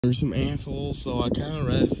There's some assholes, so I can't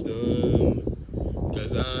arrest them.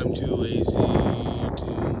 Because I'm too lazy to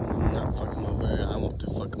not fuck them over. I want to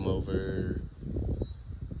fuck them over.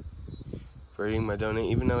 For eating my donut,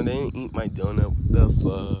 even though they didn't eat my donut. What the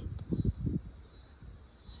fuck?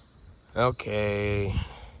 Okay.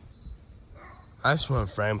 I just want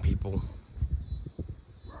to friend people.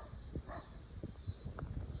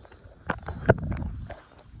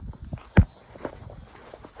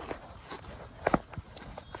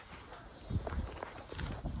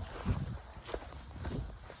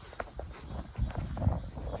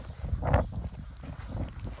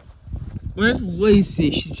 Where's Lacey?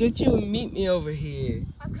 She said she would meet me over here.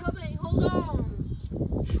 I'm coming. Hold on.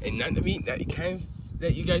 And not to meet that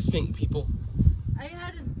you guys think, people. I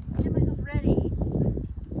had to get myself ready.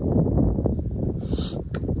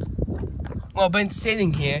 Well, I've been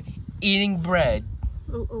sitting here eating bread.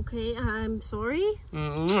 Oh, okay. I'm sorry.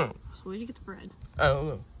 Mm-hmm. So where'd you get the bread? I don't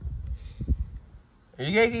know. Are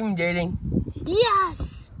you guys even dating?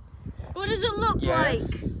 Yes. What does it look like?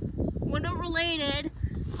 Yes. We're not related.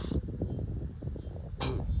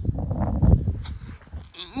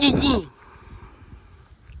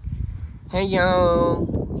 Hey, y'all.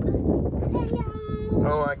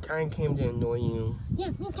 Oh, I kind of came to annoy you. Yeah.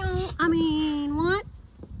 I mean, what?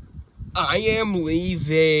 I am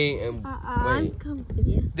leaving. I'm coming with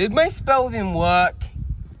you. Did my spell even work?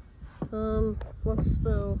 What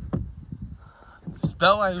spell?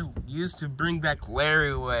 Spell I used to bring back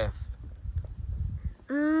Larry with.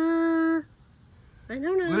 I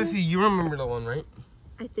don't know. Lucy, you remember the one, right?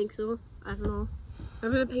 I think so. I don't know. I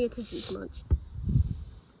haven't been paying attention too much.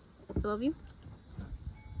 I love you.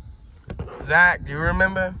 Zach, do you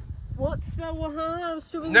remember? What spell? I was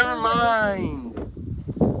doing. Never mind.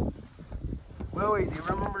 Lily, do you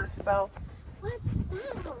remember the spell? What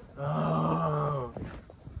spell? Oh.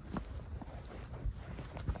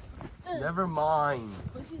 Never mind.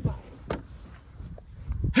 Oh, she's mine.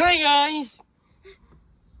 Hey, guys.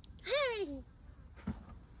 Hey!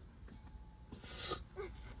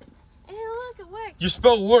 Hey, look, it worked. Your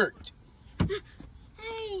spell worked. Hey!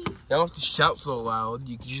 You don't have to shout so loud.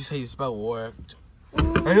 You can just say your spell worked.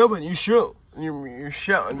 I know, but you shout. You're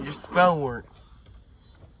shouting. Your spell worked.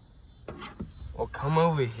 Well, come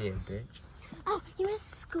over here, bitch. Oh, you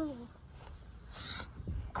missed school.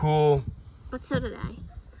 Cool. But so did I.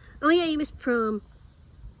 Oh yeah, you missed prom.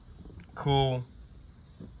 Cool.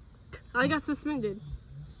 I got suspended.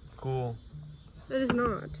 Cool. That is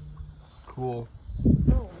not. Cool.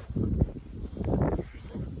 No.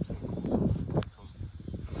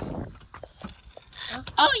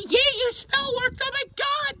 Oh, yeah, your spell worked. Oh, my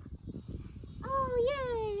God. Oh,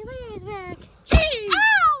 yay! Larry's back. Hey.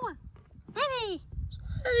 Ow! Hey!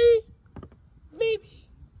 Hey. Maybe.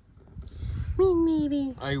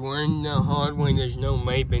 Maybe. I learned the hard way. There's no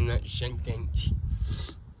maybe in that sentence.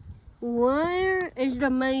 Where is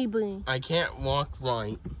the maybe? I can't walk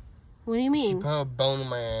right. What do you She mean? put a bone in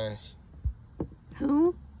my ass.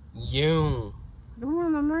 Who? You. I don't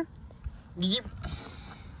remember. Yep.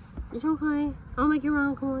 It's okay. I'll make your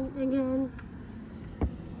wrong point again.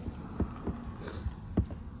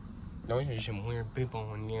 Those are some weird people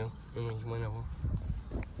on you. Emily's one of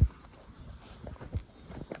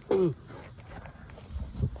them.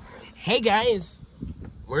 Hey guys,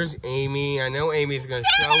 where's Amy? I know Amy's gonna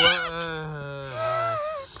show up.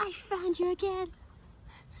 I found you again.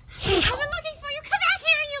 I've been looking for you. Come back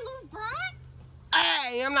here, you little brat.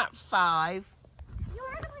 Hey, I'm not 5. You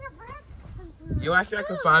act like a brat. You act like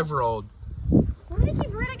a 5-year-old. Why do you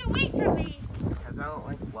keep running away from me? Because I don't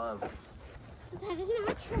like love. That is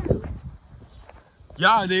not true.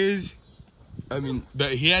 Yeah, it is. I mean,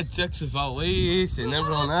 but he had sex with Elise and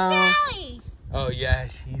everyone else. Sally. Oh yeah,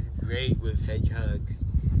 she's great with hedgehogs.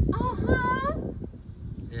 Uh-huh.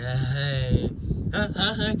 Yeah, hey.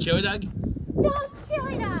 Chili dog. No,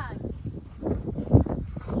 chili dog.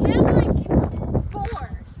 You're like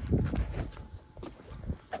 4.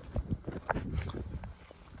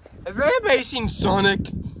 Has anybody seen Sonic?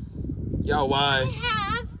 Yeah, I why?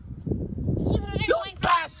 have. You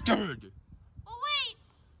bastard! Oh, wait.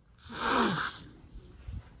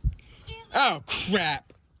 Oh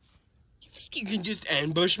crap! You think you can just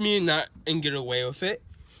ambush me and get away with it?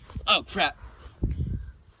 Oh crap!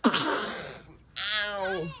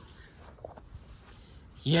 Ow!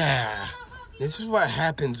 Yeah, this is what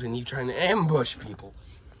happens when you're trying to ambush people.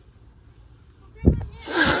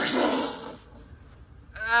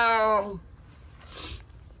 Ow!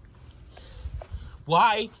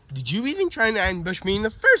 Why did you even try to ambush me in the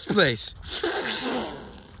first place?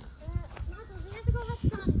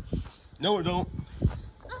 No, I don't.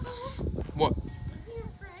 What?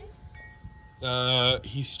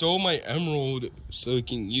 He stole my emerald so he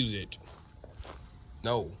can use it.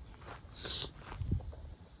 No.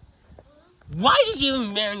 Why did you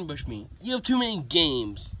even ambush me? You have too many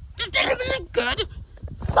games. Is that even a good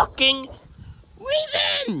fucking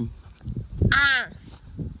reason? Ah.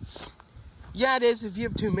 Yeah, it is if you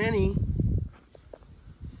have too many.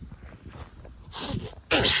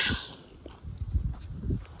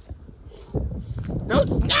 No,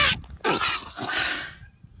 it's not.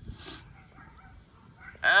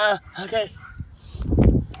 Okay.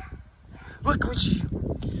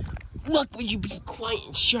 Look, would you be quiet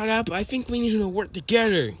and shut up? I think we need to work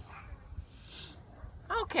together.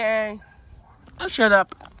 Okay. I'll shut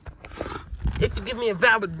up. If you give me a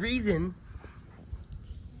valid reason,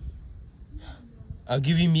 I'll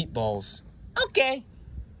give you meatballs. Okay.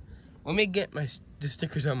 Let me get the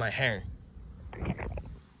stickers on my hair.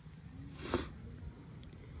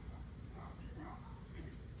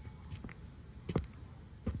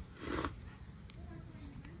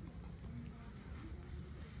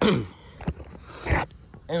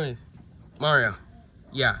 Anyways, Mario.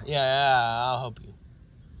 Yeah, I'll help you.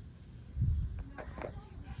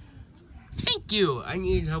 Thank you. I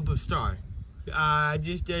needed help with Star. I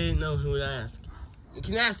just didn't know who to ask. You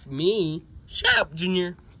can ask me. Shut up,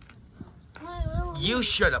 Junior. You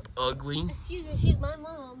shut up, ugly. Excuse me, she's my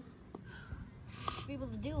mom. Be able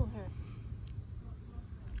to deal with her.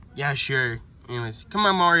 Yeah, sure. Anyways, come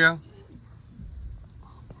on, Mario.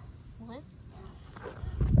 What?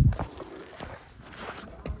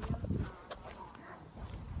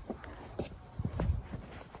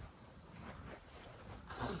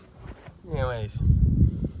 Anyways.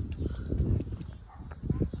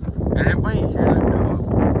 Everybody here that come up.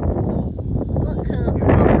 What come? You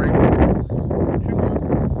feel free?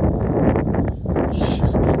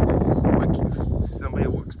 Just like if somebody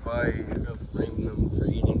walks by, you're gonna frame them for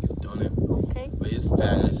eating his donut. Okay. But he's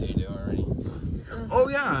fat, I ate it already. Oh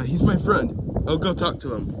yeah, he's my friend. I'll go talk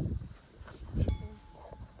to him. Is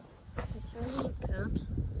there any cops?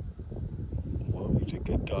 Well, he's a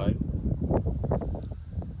good guy.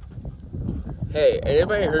 Hey,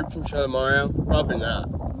 anybody heard from Shadow Mario? Probably not.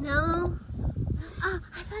 No. Oh,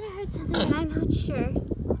 I thought I heard something, but I'm not sure.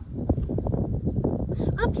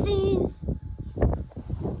 Oopsies.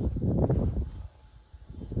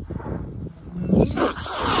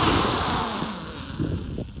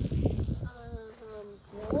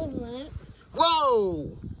 What was that?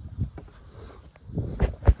 Whoa!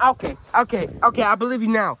 Okay, I believe you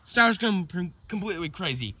now. Star's going completely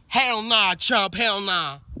crazy. Hell nah, chump, hell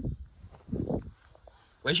nah.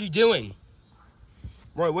 What's she doing?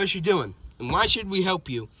 Roy, what's she doing? And why should we help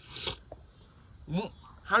you?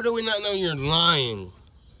 How do we not know you're lying?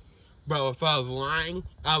 Bro, if I was lying,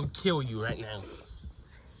 I would kill you right now.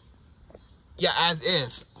 Yeah, as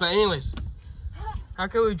if. But anyways, how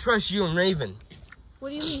can we trust you and Raven? What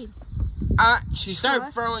do you mean? She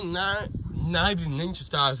started throwing knives and ninja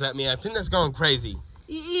stars at me. I think that's going crazy.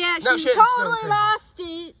 Yeah, No, she shit, it's going totally crazy. lost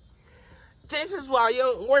it. This is why you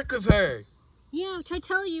don't work with her. Yeah, I tried to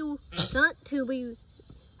tell you not to be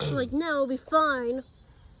like, no, it'll be fine.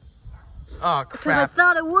 Oh, Because I crap.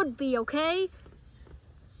 thought it would be, okay?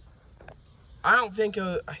 I don't think,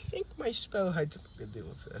 I think my spell had something to do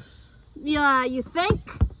with this. Yeah, you think?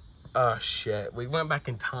 Oh, shit. We went back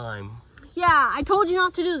in time. Yeah, I told you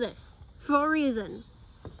not to do this. For a reason.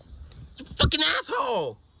 You fucking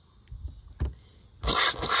asshole!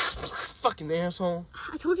 Fucking asshole.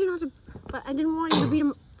 I told you not to, but I didn't want you to beat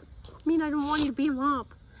him. I didn't want you to beat him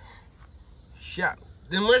up.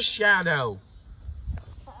 Then where's Shadow?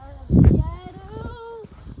 Shadow!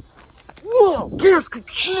 Whoa! Get off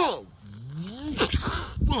control!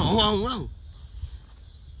 Whoa.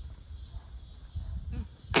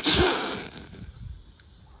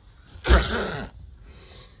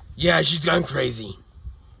 Yeah, she's gone crazy.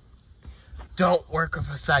 Don't work with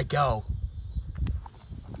a psycho.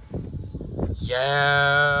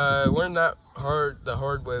 Yeah, we're not the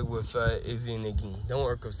hard way with Izzy and Iggy. Don't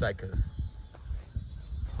work with psychos.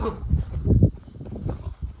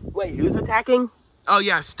 Wait, who's attacking? Oh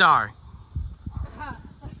yeah, Star. Aha,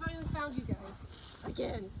 I finally found you guys.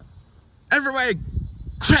 Again. Everybody,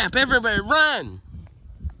 crap, everybody run!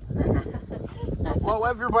 Well,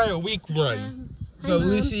 everybody a week run. So Hi, Mom.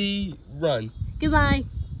 Lucy, run. Goodbye.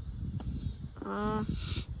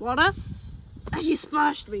 Water? You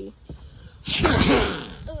splashed me. I'm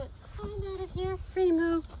out of here. Free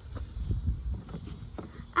move.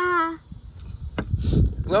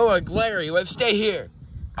 Lola, Larry, let's stay here.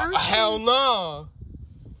 Okay. Hell no.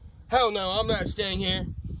 Hell no, I'm not staying here.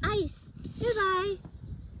 Ice. Goodbye.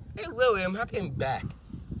 Hey, Lily, I'm happy I'm back.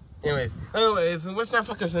 Anyways, let's not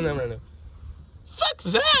fuck us in there right now. Fuck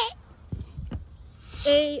that.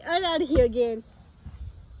 Hey, I'm out of here again.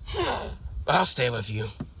 I'll stay with you.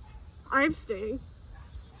 I'm staying.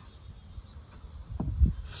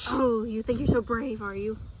 Oh, you think you're so brave, are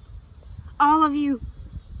you? All of you.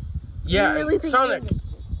 Yeah, You really think Sonic. you're-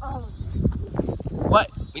 All of you. What?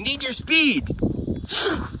 We need your speed.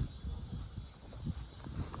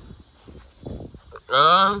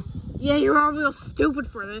 Yeah, you're all real stupid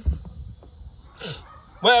for this.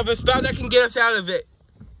 Whatever spell that can get us out of it.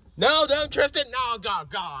 No, don't trust it. No,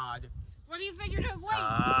 God. What do you think you're doing? Wait.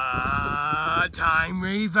 Time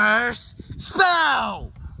reverse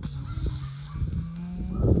spell.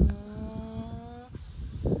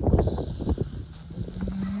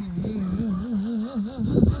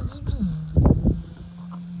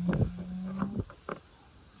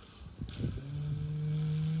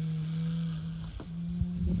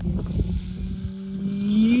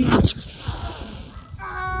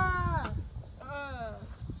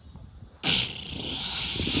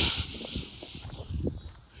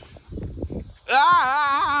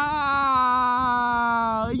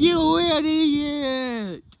 Ah! You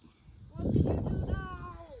idiot! What did you do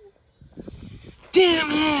now?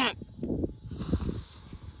 Damn it!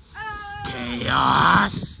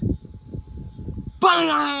 Chaos!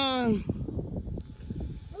 Bang!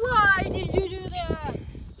 Why did you do that?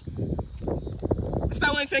 It's the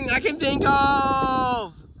only thing I can think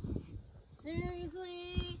of!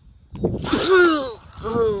 Seriously?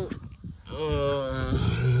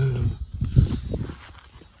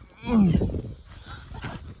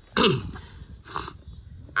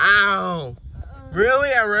 Ow!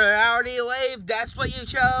 Really? A reality wave? That's what you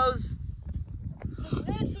chose?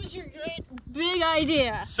 This was your great big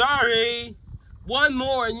idea. Sorry! One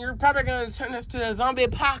more and you're probably gonna turn us to a zombie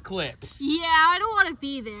apocalypse. Yeah, I don't want to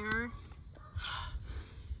be there.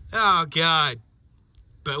 Oh god.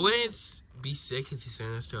 But wouldn't it be sick if you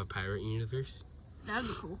sent us to a pirate universe? That'd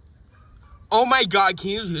be cool. Oh my god, can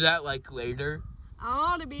you do that like later? I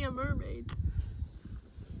want to be a mermaid.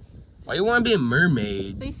 Why do you want to be a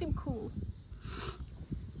mermaid? They seem cool.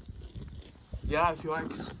 Yeah, if you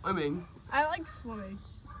like swimming. I like swimming.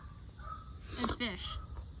 And fish.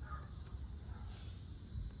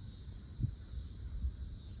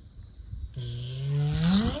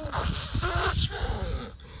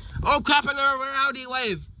 Oh crap, another reality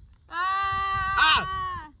wave!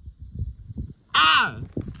 Ah!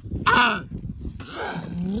 Ah!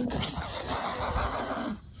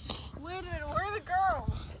 Wait a minute, where are the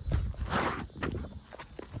girls?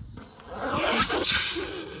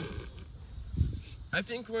 I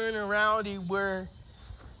think we're in a reality where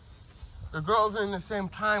the girls are in the same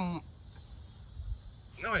time.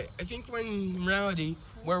 No, wait, I think we're in reality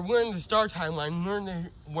where we're in the star timeline,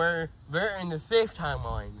 where they're in the safe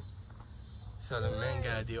timeline. So the men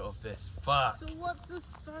gotta deal with this. Fuck. So what's the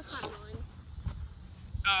star timeline?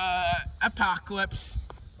 Apocalypse.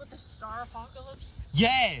 With the star apocalypse?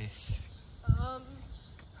 Yes. Um.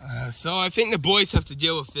 So I think the boys have to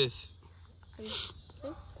deal with this.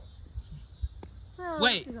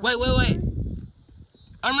 Wait.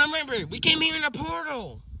 I remember, we came here in a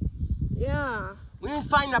portal. Yeah. We didn't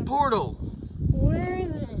find the portal. Where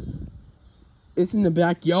is it? It's in the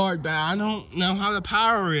backyard, but I don't know how to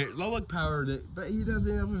power it. Loic powered it, but he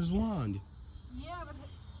doesn't have his wand. Yeah, but...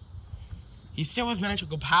 He still has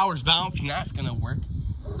magical powers, but I don't think that's gonna work.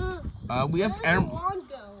 We have... Where did the wand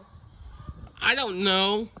go? I don't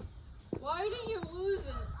know. Why did you lose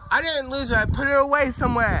it? I didn't lose it. I put it away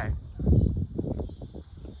somewhere.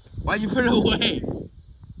 Why'd you put it away?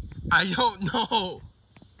 I don't know.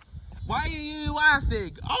 Why are you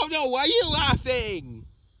laughing? Oh no, why are you laughing?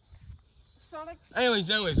 Sonic? Anyways,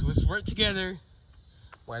 let's work together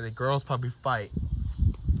while the girls probably fight.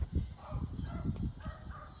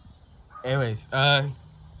 Anyways, I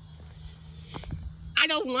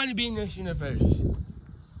don't want to be in this universe.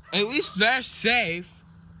 At least they're safe.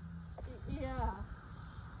 Yeah.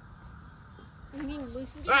 You mean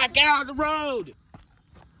Lucy's Ah, get out of the road!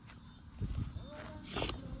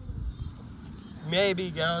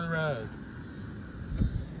 Maybe get on the road.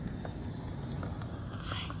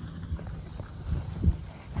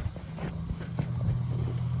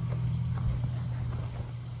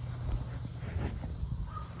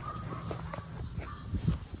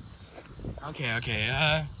 Okay,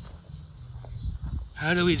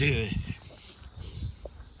 how do we do this?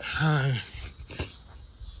 How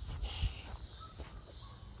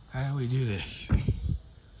do we do this?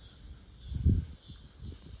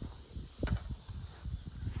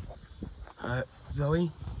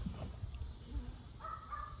 Zoe?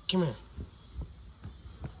 Come here.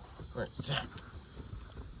 Where's Zach?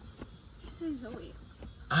 This is Zoe.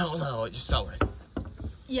 I don't know, it just felt right.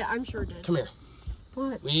 Yeah, I'm sure it did. Come here.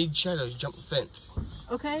 What? We need Shadow to jump the fence.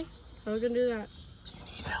 Okay, how are we gonna do that? Do you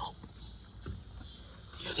need help? Do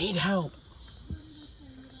you need help?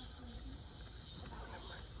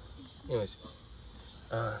 Anyways,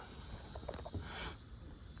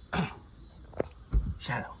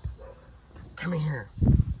 Shadow, come here.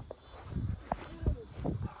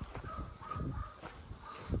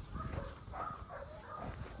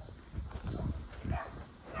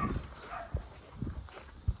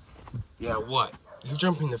 Yeah, what? You're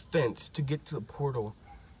jumping the fence to get to the portal,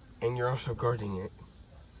 and you're also guarding it.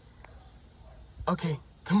 Okay,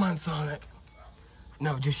 come on, Sonic.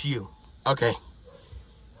 No, just you. Okay.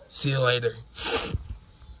 See you later.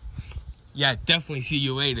 Yeah, definitely see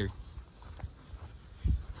you later.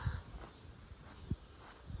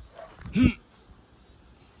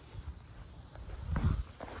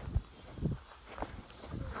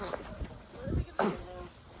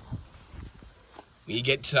 We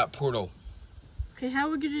get to that portal. Okay, how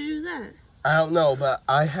are we gonna do that? I don't know, but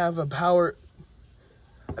I have a power.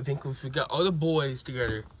 I think if we got all the boys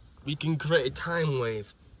together, we can create a time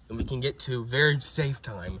wave, and we can get to a very safe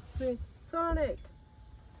time. Okay, Sonic.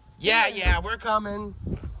 Yeah, we're coming.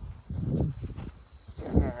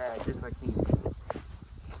 Yeah, just like me.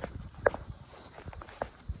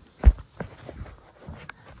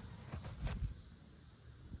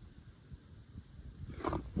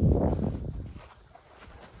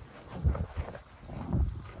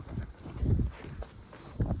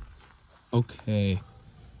 Okay.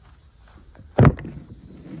 Let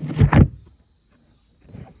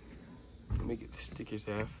me get the stickers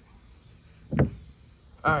off.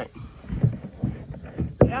 Alright.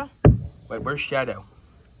 Yeah? Wait, where's Shadow?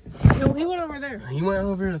 No, he went over there. He went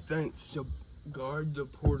over the fence to guard the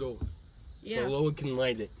portal. Yeah. So Lola can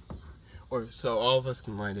light it. Or so all of us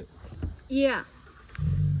can light it. Yeah.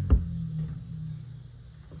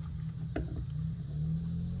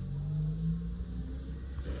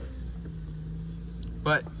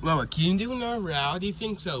 But Lola, can you do another reality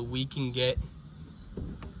thing so we can get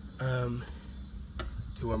to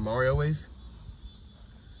where Mario is?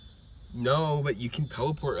 No, but you can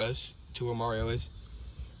teleport us to where Mario is.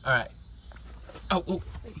 Alright. Oh.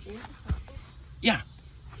 Yeah.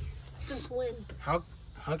 Since when? How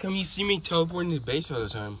come you see me teleporting to the base all the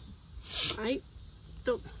time? I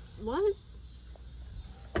don't. What?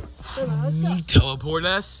 Hold on, let's go. You teleport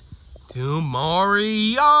us to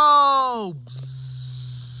Mario!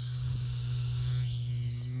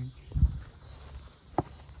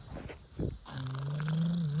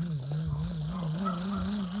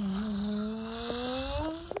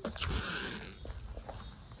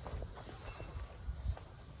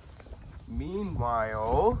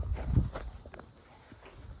 Meanwhile,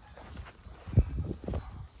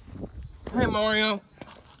 hey Mario.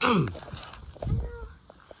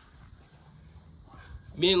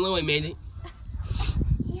 Me and Lily made it.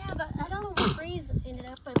 Yeah, but I don't know where Freeze ended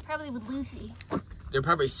up, but probably with Lucy. They're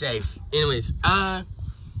probably safe. Anyways, did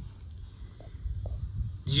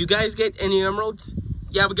you guys get any emeralds?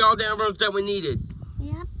 Yeah, we got all the emeralds that we needed.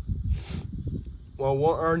 Yep. Well,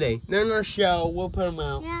 what are they? They're in our shell. We'll put them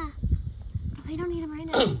out. Yeah. But I don't need them right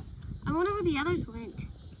now. I wonder where the others went.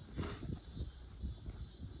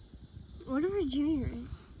 I wonder where Junior is.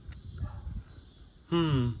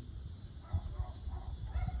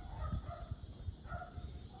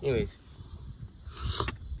 Anyways.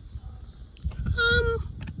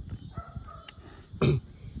 I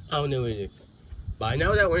don't know what to do. But I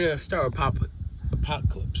know that we're in a Star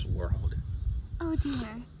Apocalypse world. Oh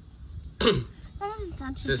dear. That doesn't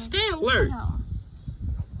sound too So good. stay alert.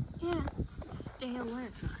 Yeah, stay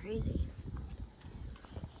alert. Crazy.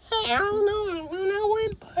 Hey, I don't know where I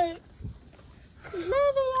went, but Maybe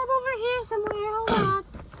I'm over here somewhere. Hold on.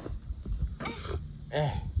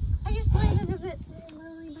 I just landed a bit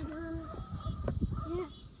early, but yeah.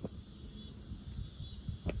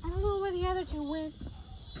 I don't know where the other two went.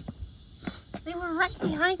 They were right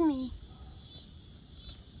behind me.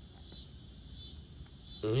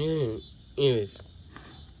 Anyways,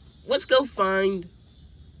 let's go find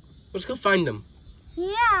them.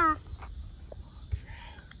 Yeah.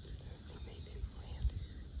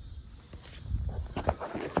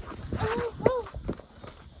 Oh.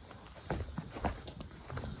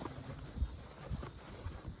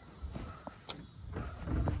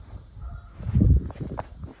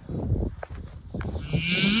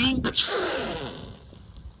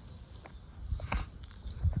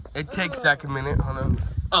 It takes like a minute. Hold on.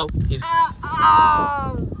 Oh, he's.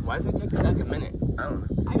 Why does it take like a minute? I don't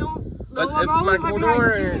know. I don't know. But if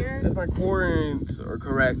my coordinates are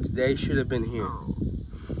correct, they should have been here.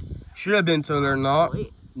 Should have been, so they're not.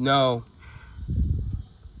 Wait. No.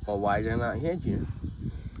 Well, why did I not hit you?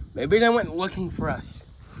 Maybe they went looking for us.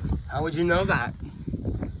 How would you know that?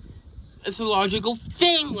 It's a logical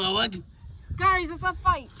thing, Loic. Guys, it's a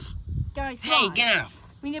fight. Guys, come Hey, on. get off.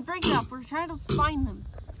 We need to break it up. We're trying to find them.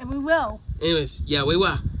 And we will. Anyways, yeah, we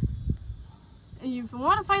will. And if we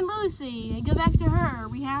want to find Lucy and go back to her,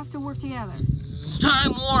 we have to work together.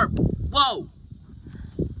 Time warp. Whoa.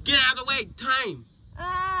 Get out of the way. Time.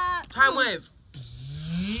 Time wave.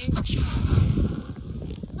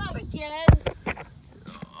 Stop it, kid.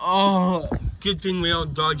 Oh, good thing we all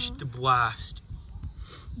dodged the blast.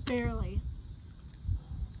 Barely.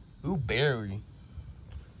 Ooh, barely.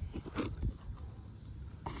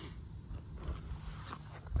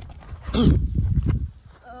 Oh.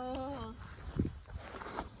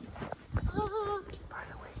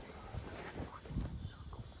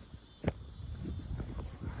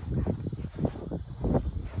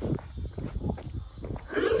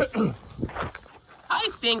 I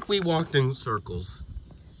think we walked in circles.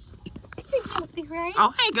 Right?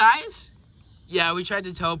 Oh, hey, guys. Yeah, we tried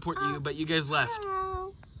to teleport you, but you guys left.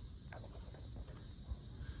 Hello.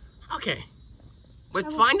 Okay.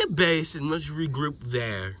 Let's find a base and let's regroup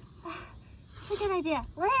there. That's a good idea.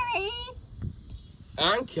 Larry!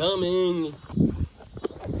 I'm coming.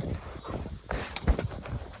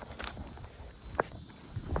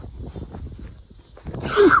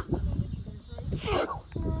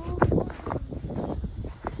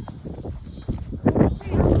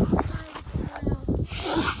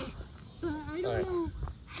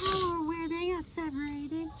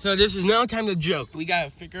 So this is no time to joke. We gotta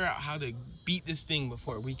figure out how to beat this thing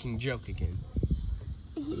before we can joke again.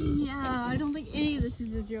 Yeah, I don't think any of this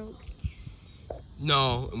is a joke.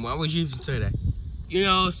 No, and why would you even say that? You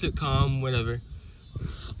know, sitcom, whatever.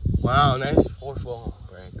 Wow, nice fourth wall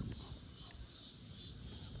break.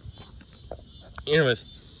 Anyways,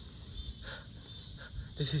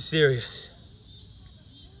 this is serious.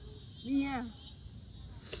 Yeah.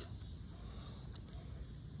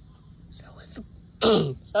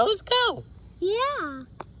 So let's go. Yeah.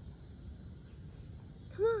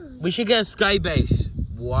 Come on. We should get a sky base.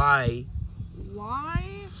 Why?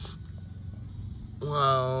 Why?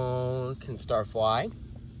 Well, can Star fly?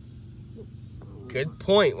 Good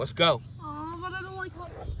point. Let's go. Oh, but I don't like how...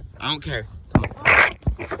 I don't care.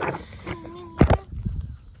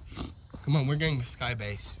 Come on, we're getting the sky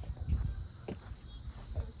base.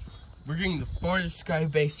 We're getting the farthest sky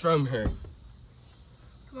base from her.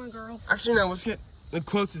 Come on, girl. Actually, no, let's get the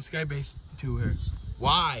closest sky base to her.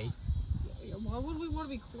 Why? Why would we want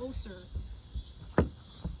to be closer?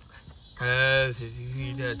 Because it's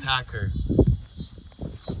easy to attack her.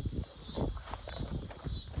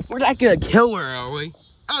 We're not gonna kill her, are we?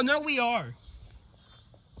 Oh, no, we are.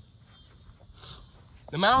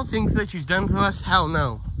 The amount of things that she's done to us, hell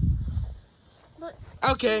no. But,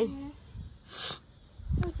 okay.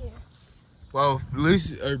 oh dear. Well, if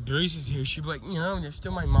Lucy or Bruce is here, she'd be like, you know, they're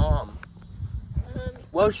still my mom.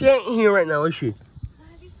 Well, she ain't here right now, is she?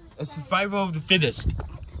 It's survival of the fittest.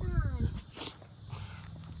 Come on.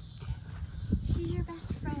 She's your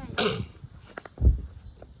best friend.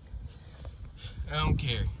 I don't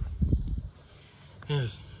care.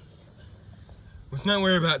 Yes. Let's not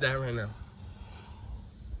worry about that right now.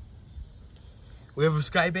 We have a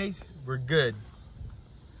sky base. We're good.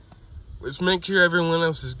 Let's make sure everyone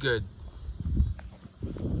else is good.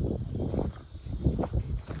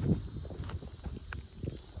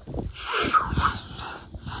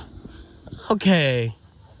 Okay.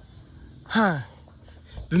 Huh.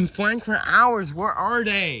 Been flying for hours. Where are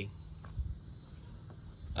they?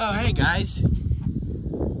 Oh, hey, guys.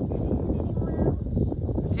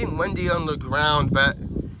 I've seen Wendy on the ground, but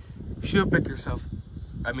she'll pick herself.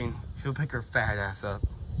 I mean, she'll pick her fat ass up.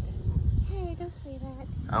 Hey, don't say that.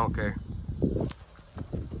 I don't care.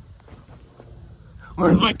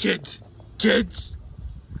 Where's my kids? Kids?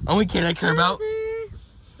 Only kid I care about.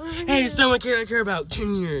 Hey, it's the only kid I care about.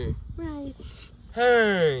 Junior. Right.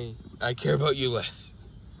 Hey, I care about you less.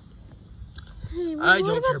 Hey, I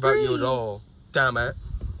don't care about you at all. Damn it.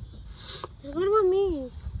 What about me?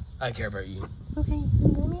 I care about you. Okay,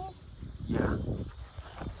 you me? Yeah.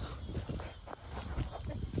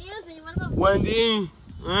 Excuse me, what about Wendy.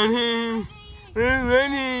 Wendy.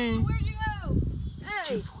 Wendy. Where'd you go?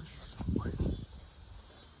 Hey.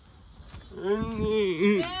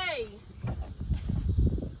 Wendy. Hey.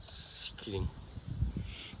 Just kidding.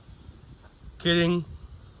 Kidding.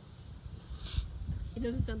 It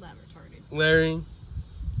doesn't sound that retarded. Larry.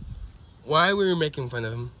 Why were you making fun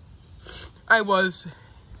of him? I was.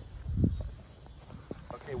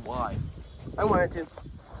 Okay, why? I wanted to.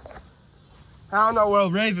 I don't know where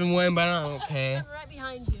Raven went, but I don't care. I'm right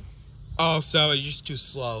behind you. Oh, sorry, you're just too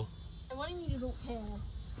slow. I wanted you to go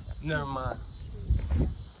past. Never mind.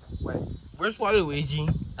 Wait, where's Waluigi?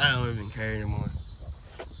 I don't even care anymore.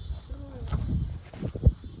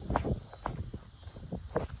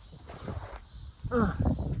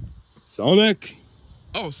 Sonic.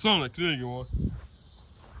 Oh, Sonic, there you are.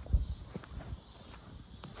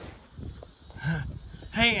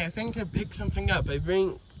 Hey, I think I picked something up. I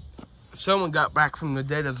think someone got back from the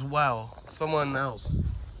dead as well. Someone else.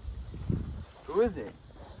 Who is it?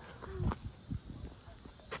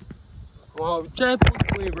 Well,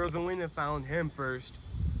 technically, Rosalina found him first.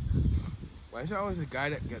 Why is there always a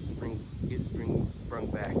guy that gets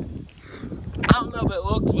brought back? I don't know, but it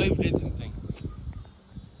looks like did something.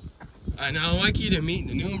 And I'd like you to meet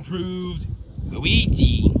the new improved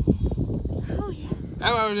Luigi. Oh, yes.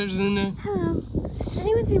 Hello, Rosalina. Hello. Does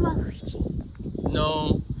anyone see Waluigi?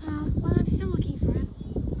 No. Well, I'm still looking for him.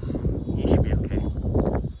 He should be okay.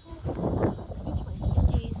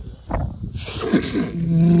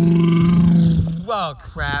 Oh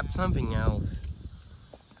crap, something else.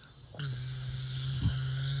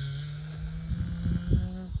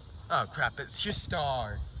 Oh crap, it's just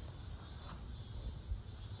Star.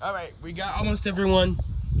 Alright, we got almost everyone.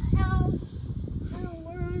 No,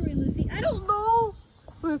 where are we, Lucy? I don't know.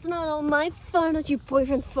 Well, it's not all my fault, not your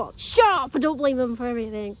boyfriend's fault. Shut up, but don't blame him for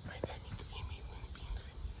everything.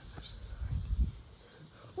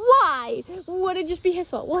 Why? Would it just be his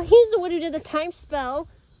fault? Well, he's the one who did the time spell.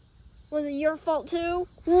 Was it your fault too?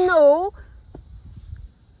 No.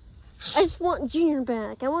 I just want Junior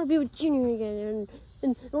back. I want to be with Junior again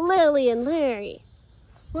and Lily and Larry.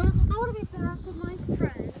 Well, I want to be back with my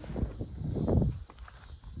friends.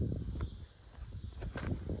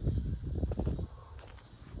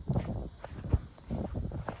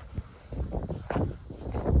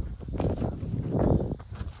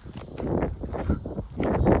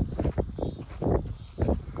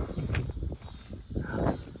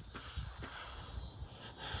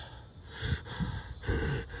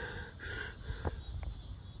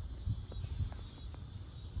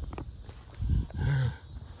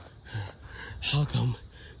 How come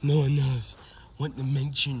no one knows what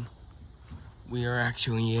dimension we are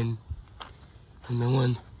actually in? And no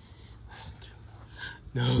one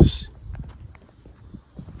knows.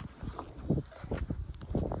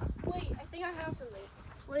 Wait, I think I have something.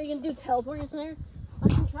 What are you gonna do? Teleport us there? I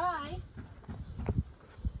can try.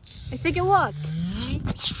 I think it worked.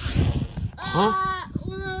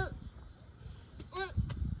 Huh?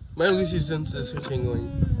 My Lucy senses are tingling.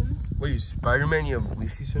 Wait, you Spider-Man? You have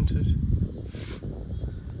Lucy senses?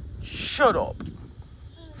 Shut up.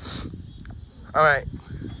 Alright.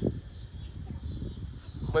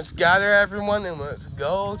 Let's gather everyone and let's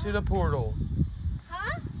go to the portal.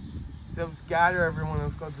 Huh? So let's gather everyone and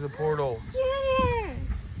let's go to the portal. Junior!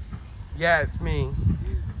 Yeah, it's me.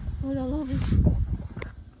 Oh, I love it.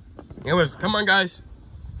 Anyways, come on, guys.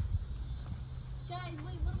 Guys,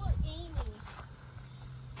 wait, what about Amy?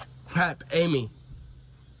 Tap Amy.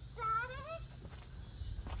 Sonic?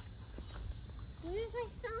 Where's my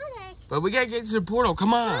Sonic? But we gotta get to the portal.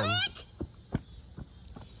 Come on. Sonic?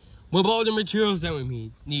 What about all the materials that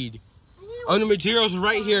we need? Oh, the materials are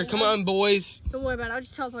right here. Come on, boys. Don't worry about it. I'll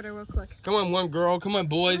just teleport her real quick. Come on, one girl. Come on,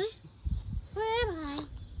 boys. Where am I?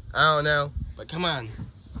 I don't know, but come on.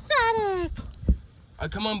 Sonic!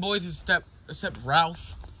 Come on, boys. Except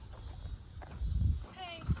Ralph.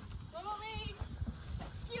 Hey, what about me?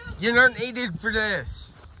 Excuse me. You're not needed for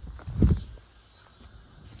this.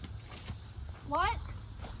 What?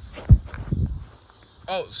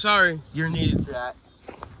 Oh, sorry. You're needed for that.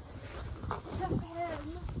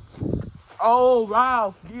 Oh,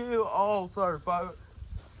 Ralph, you. Oh, sorry.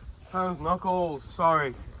 Five Knuckles.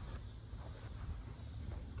 Sorry.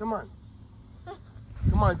 Come on.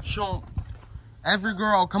 Come on, chump. Every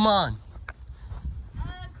girl, come on.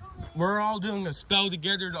 We're all doing a spell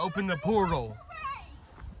together to open the portal.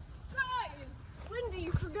 Guys, Wendy,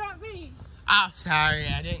 you forgot me. Oh, sorry.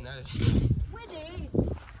 I didn't notice you. Wendy.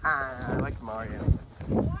 I like Mario.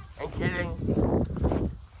 What? I'm kidding.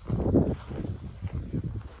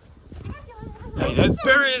 Hey, that's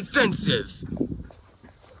very offensive.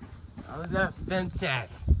 How is that offensive?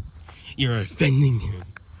 You're offending him.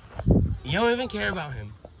 You don't even care about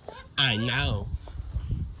him. I know.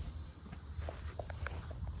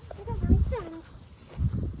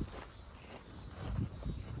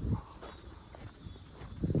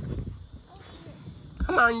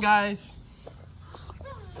 Come on, guys.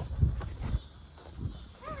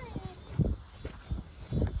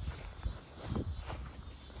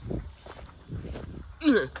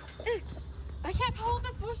 I can't hold the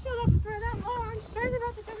force field open for that long. Star's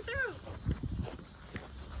about to come through.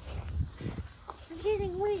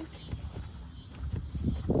 getting weak.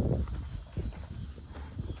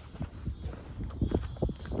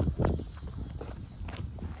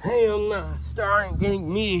 Hell nah, starting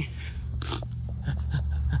getting me.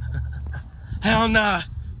 Hell nah,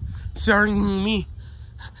 starting getting me.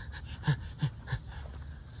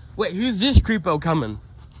 Wait, who's this creepo coming?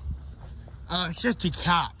 It's just a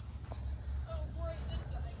cop. Oh, boy, this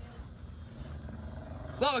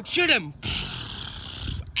guy. Look, shoot him!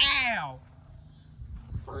 Ow!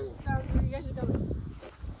 Fine, sorry, you guys are coming.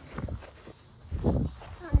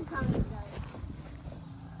 I'm coming, guys.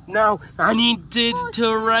 No, I need to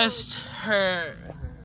arrest her.